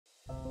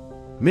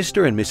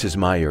Mr. and Mrs.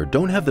 Meyer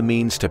don't have the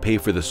means to pay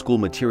for the school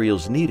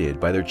materials needed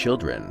by their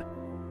children.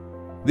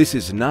 This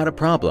is not a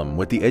problem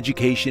with the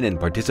education and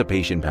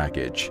participation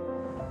package.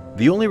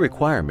 The only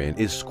requirement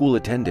is school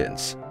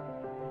attendance.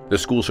 The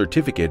school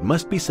certificate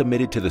must be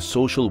submitted to the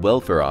Social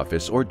Welfare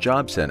Office or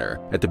Job Center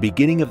at the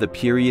beginning of the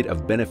period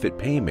of benefit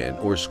payment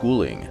or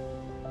schooling.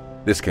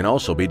 This can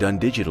also be done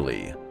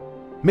digitally.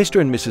 Mr.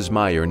 and Mrs.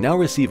 Meyer now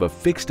receive a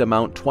fixed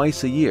amount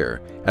twice a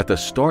year at the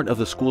start of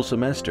the school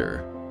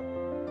semester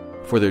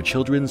for their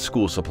children's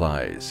school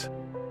supplies.